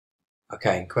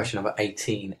Okay, question number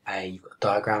 18a, you've got a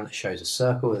diagram that shows a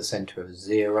circle with a centre of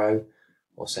 0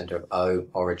 or centre of O,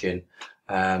 origin,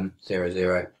 0,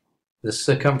 0. The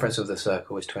circumference of the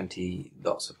circle is 20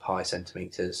 lots of pi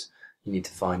centimetres. You need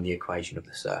to find the equation of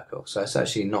the circle. So it's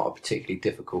actually not a particularly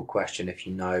difficult question if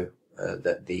you know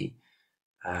that the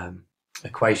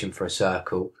equation for a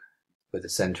circle with a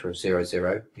centre of 0,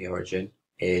 0, the origin,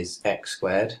 is x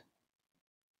squared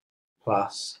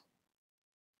plus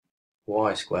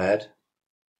y squared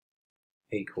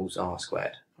equals r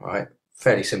squared. All right,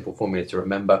 fairly simple formula to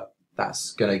remember.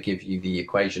 That's going to give you the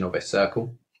equation of a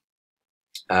circle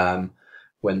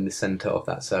when the centre of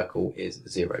that circle is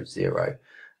 0, 0.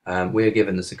 We are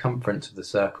given the circumference of the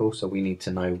circle, so we need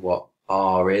to know what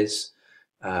r is,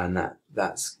 and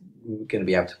that's going to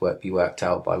be able to be worked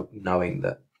out by knowing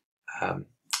that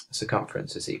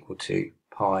circumference is equal to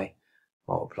pi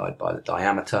multiplied by the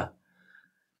diameter.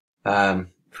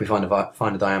 If we find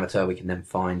a diameter, we can then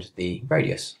find the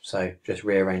radius. So just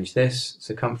rearrange this.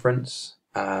 Circumference,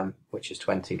 which is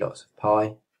 20 lots of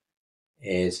pi,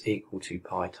 is equal to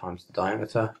pi times the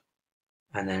diameter.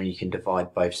 And then you can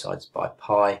divide both sides by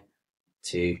pi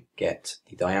to get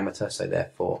the diameter. So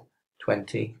therefore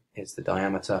 20 is the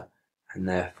diameter, and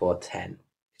therefore 10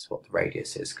 is what the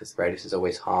radius is, because the radius is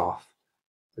always half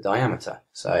the diameter.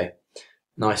 So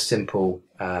nice simple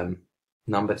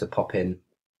number to pop in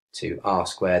to r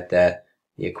squared there.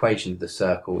 The equation of the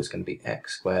circle is going to be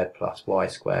x squared plus y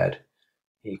squared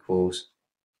equals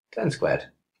 10 squared,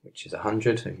 which is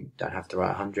 100. You don't have to write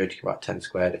 100, you can write 10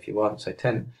 squared if you want. So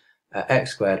 10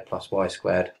 x squared plus y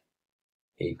squared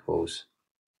equals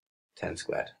 10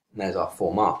 squared. And there's our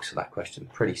 4 marks for that question.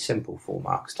 Pretty simple 4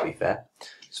 marks, to be fair,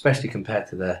 especially compared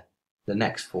to the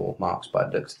next 4 marks by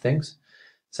the looks of things.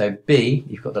 So B,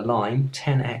 you've got the line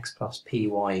 10x plus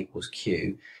py equals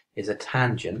q is a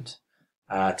tangent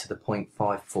to the point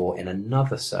 5,4 in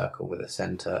another circle with a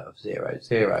centre of 0,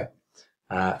 0.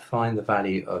 Find the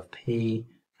value of P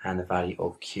and the value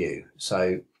of Q.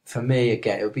 So for me,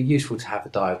 again, it would be useful to have a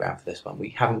diagram for this one. We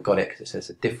haven't got it because it says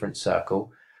a different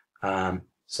circle.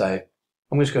 So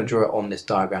I'm just going to draw it on this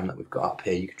diagram that we've got up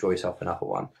here. You can draw yourself another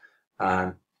one. So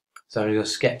I'm going to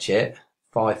sketch it,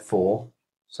 5,4.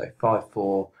 So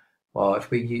 5,4, well, if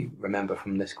we remember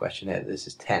from this question here, this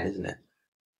is 10, isn't it?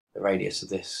 The radius of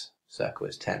this circle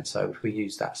is 10. So if we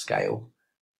use that scale,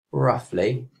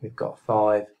 roughly, we've got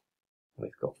 5,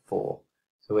 we've got 4.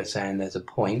 So we're saying there's a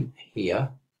point here,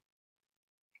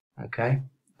 okay,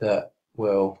 that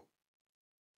will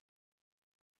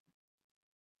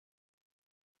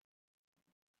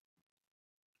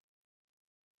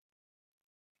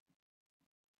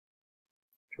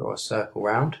draw a circle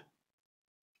round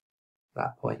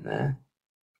that point there.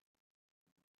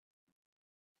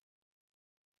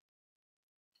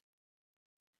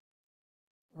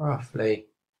 Roughly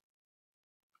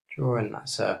drawing that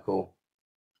circle.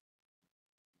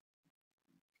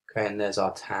 Okay, and there's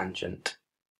our tangent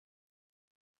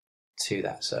to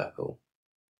that circle.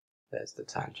 There's the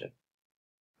tangent.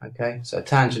 Okay, so a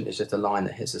tangent is just a line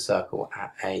that hits the circle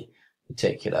at a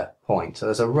particular point. So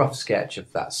there's a rough sketch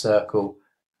of that circle,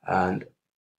 and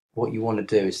what you want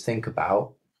to do is think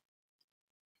about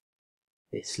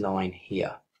this line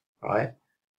here, right?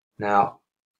 Now,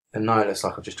 I know it looks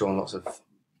like I've just drawn lots of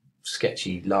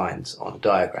sketchy lines on a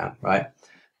diagram, right?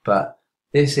 But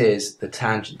this is the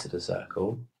tangent to the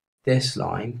circle. This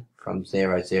line from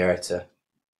 0, 0 to,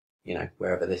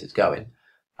 wherever this is going,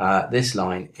 this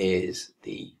line is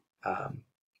the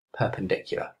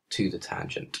perpendicular to the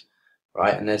tangent,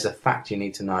 right? And there's a fact you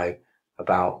need to know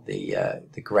about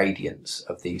the gradients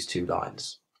of these two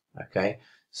lines, okay?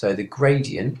 So the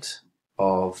gradient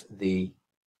of the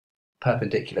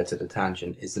perpendicular to the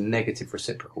tangent is the negative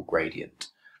reciprocal gradient,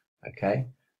 okay?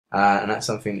 And that's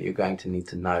something that you're going to need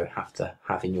to know, have to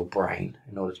have in your brain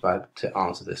in order to be able to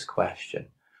answer this question.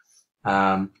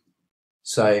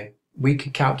 So we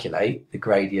could calculate the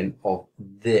gradient of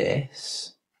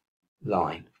this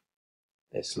line.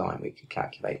 This line we could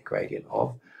calculate the gradient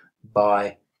of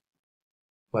by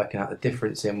working out the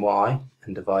difference in y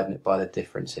and dividing it by the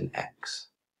difference in x.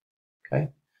 Okay,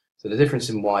 so the difference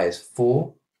in y is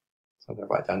 4. So I'm going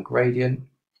to write down gradient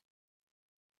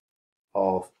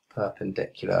of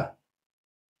perpendicular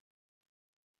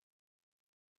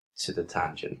to the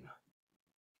tangent.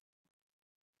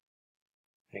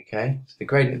 Okay, so the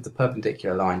gradient of the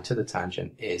perpendicular line to the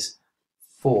tangent is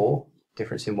 4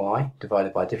 difference in y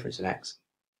divided by difference in x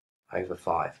over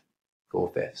 5,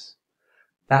 4/5.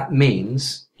 That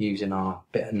means, using our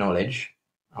bit of knowledge,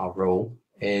 our rule,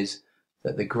 is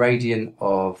that the gradient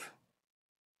of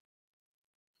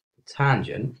the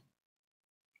tangent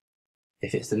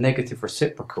if it's the negative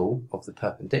reciprocal of the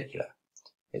perpendicular,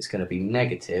 it's going to be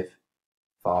negative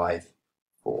 5/4,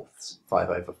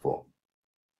 5/4.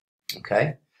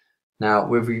 Okay, now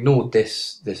we've ignored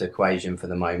this equation for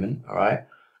the moment, all right?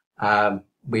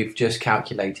 We've just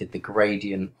calculated the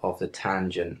gradient of the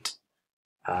tangent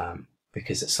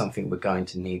because it's something we're going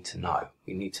to need to know.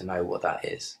 We need to know what that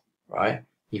is, right?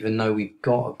 Even though we've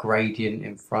got a gradient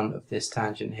in front of this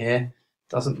tangent here, it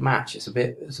doesn't match. It's a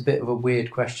bit of a weird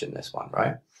question, this one,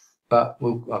 right? But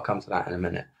I'll come to that in a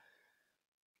minute.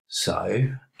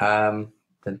 So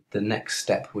the next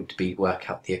step would be work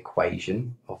out the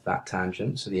equation of that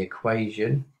tangent. So the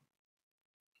equation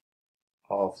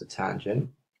of the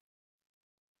tangent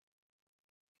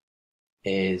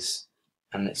is,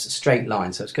 and it's a straight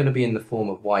line, so it's going to be in the form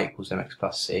of y equals mx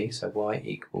plus c. So y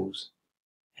equals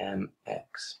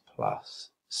mx plus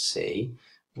c.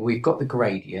 We've got the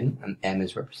gradient, and m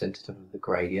is representative of the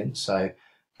gradient, so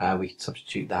we can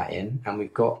substitute that in, and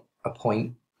we've got a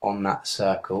point on that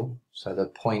circle. So the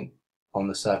point on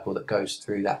the circle that goes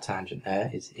through that tangent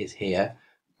there is here.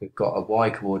 We've got a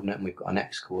y coordinate and we've got an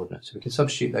x coordinate, so we can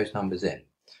substitute those numbers in.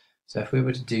 So if we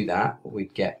were to do that, what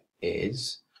we'd get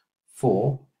is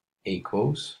 4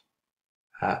 equals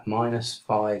minus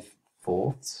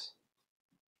 5/4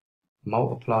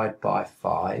 multiplied by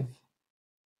 5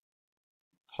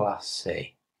 plus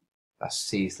c. That's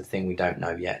c is the thing we don't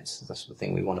know yet. So that's the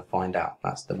thing we want to find out.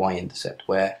 That's the y-intercept,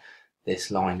 where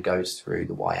this line goes through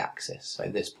the y-axis. So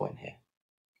this point here,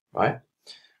 right?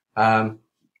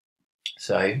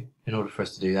 So in order for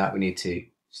us to do that, we need to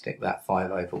stick that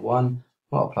 5/1,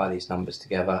 multiply these numbers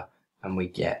together, and we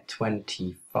get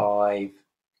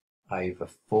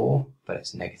 25/4, but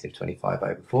it's negative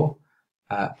 25/4,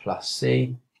 plus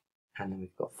c, and then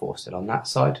we've got 4 still on that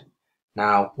side.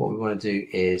 Now what we want to do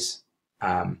is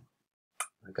I'll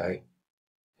go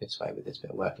this way with this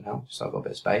bit of working out, so I've got a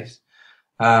bit of space.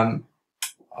 I'm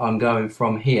going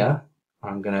from here,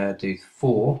 I'm going to do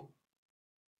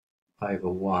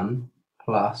 4/1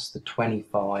 plus the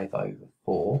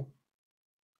 25/4,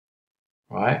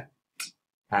 right?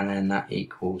 And then that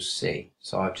equals c.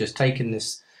 So I've just taken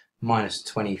this minus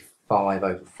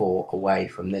 25/4 away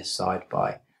from this side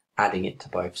by adding it to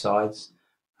both sides.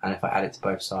 And if I add it to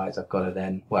both sides, I've got to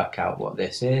then work out what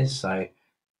this is. So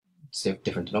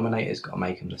different denominators, got to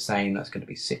make them the same. That's going to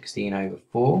be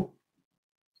 16/4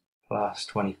 plus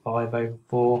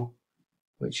 25/4,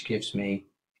 which gives me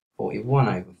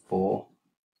 41/4,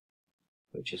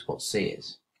 which is what c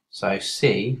is. So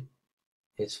c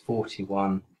is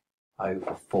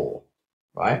 41/4,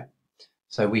 right?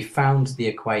 So we found the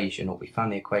equation, or we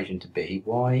found the equation to be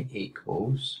y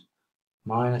equals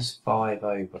minus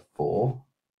 5/4,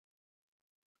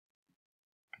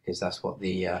 because that's what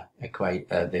the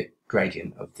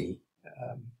gradient of the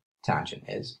tangent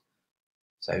is.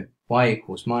 So y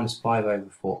equals minus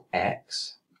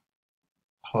 5/4x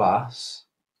plus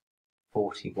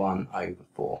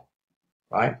 41/4,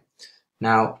 right?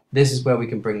 Now this is where we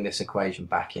can bring this equation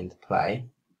back into play,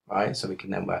 right? So we can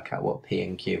then work out what p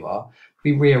and q are. If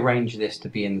we rearrange this to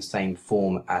be in the same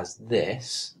form as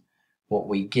this, what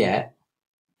we get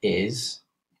is,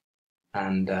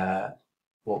 and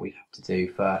what we have to do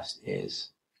first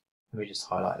is, let me just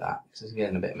highlight that because it's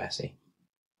getting a bit messy.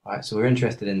 All right, so we're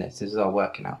interested in this. This is our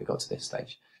working out. We got to this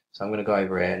stage. So I'm going to go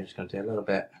over here and just going to do a little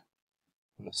bit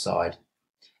on the side.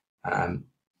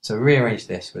 So rearrange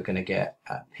this. We're going to get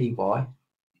py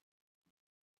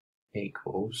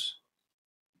equals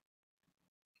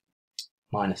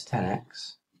minus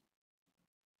 10x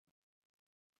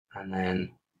and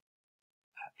then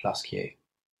plus q.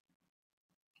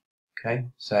 Okay,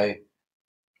 so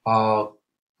our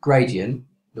gradient,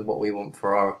 what we want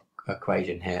for our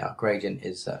equation here, our gradient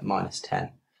is minus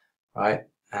 10, right?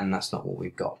 And that's not what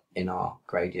we've got in our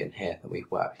gradient here that we've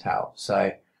worked out.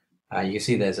 So you can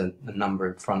see there's a number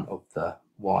in front of the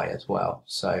y as well.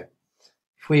 So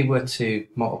if we were to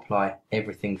multiply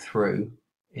everything through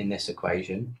in this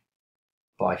equation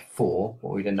by 4,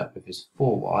 what we'd end up with is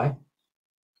 4y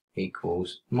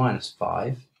equals minus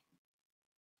 5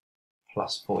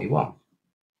 plus 41,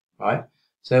 right?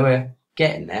 So we're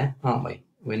getting there, aren't we?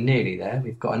 We're nearly there.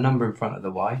 We've got a number in front of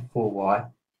the y,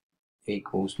 4y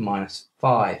equals minus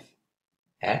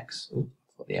 5x. Oh,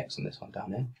 I've got the x on this one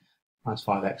down here. Minus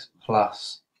 5x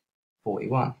plus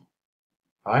 41,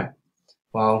 right?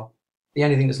 Well, the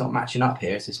only thing that's not matching up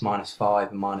here is this minus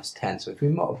 5 and minus 10. So if we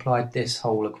multiplied this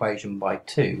whole equation by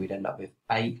 2, we'd end up with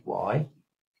 8y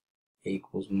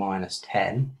equals minus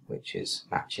 10, which is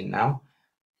matching now,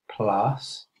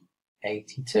 plus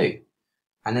 82.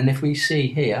 And then if we see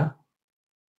here,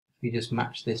 if we just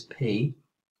match this p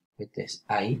with this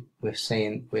 8, we're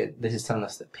seeing this is telling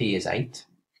us that P is 8.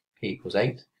 P equals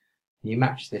 8. You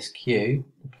match this Q,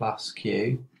 the plus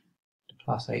Q, to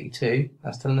plus 82.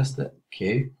 That's telling us that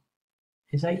Q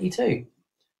is 82.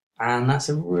 And that's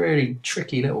a really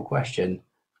tricky little question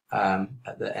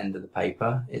at the end of the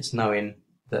paper. It's knowing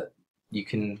that you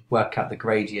can work out the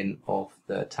gradient of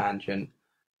the tangent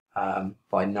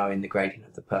by knowing the gradient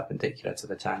of the perpendicular to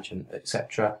the tangent,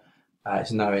 etc.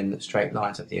 It's knowing that straight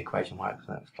lines have the equation y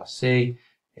equals x plus c.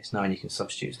 It's knowing you can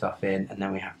substitute stuff in, and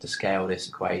then we have to scale this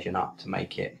equation up to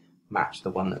make it match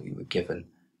the one that we were given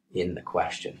in the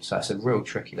question. So it's a real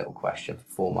tricky little question for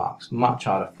 4 marks. Much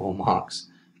harder 4 marks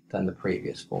than the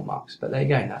previous 4 marks. But there you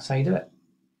go, that's how you do it.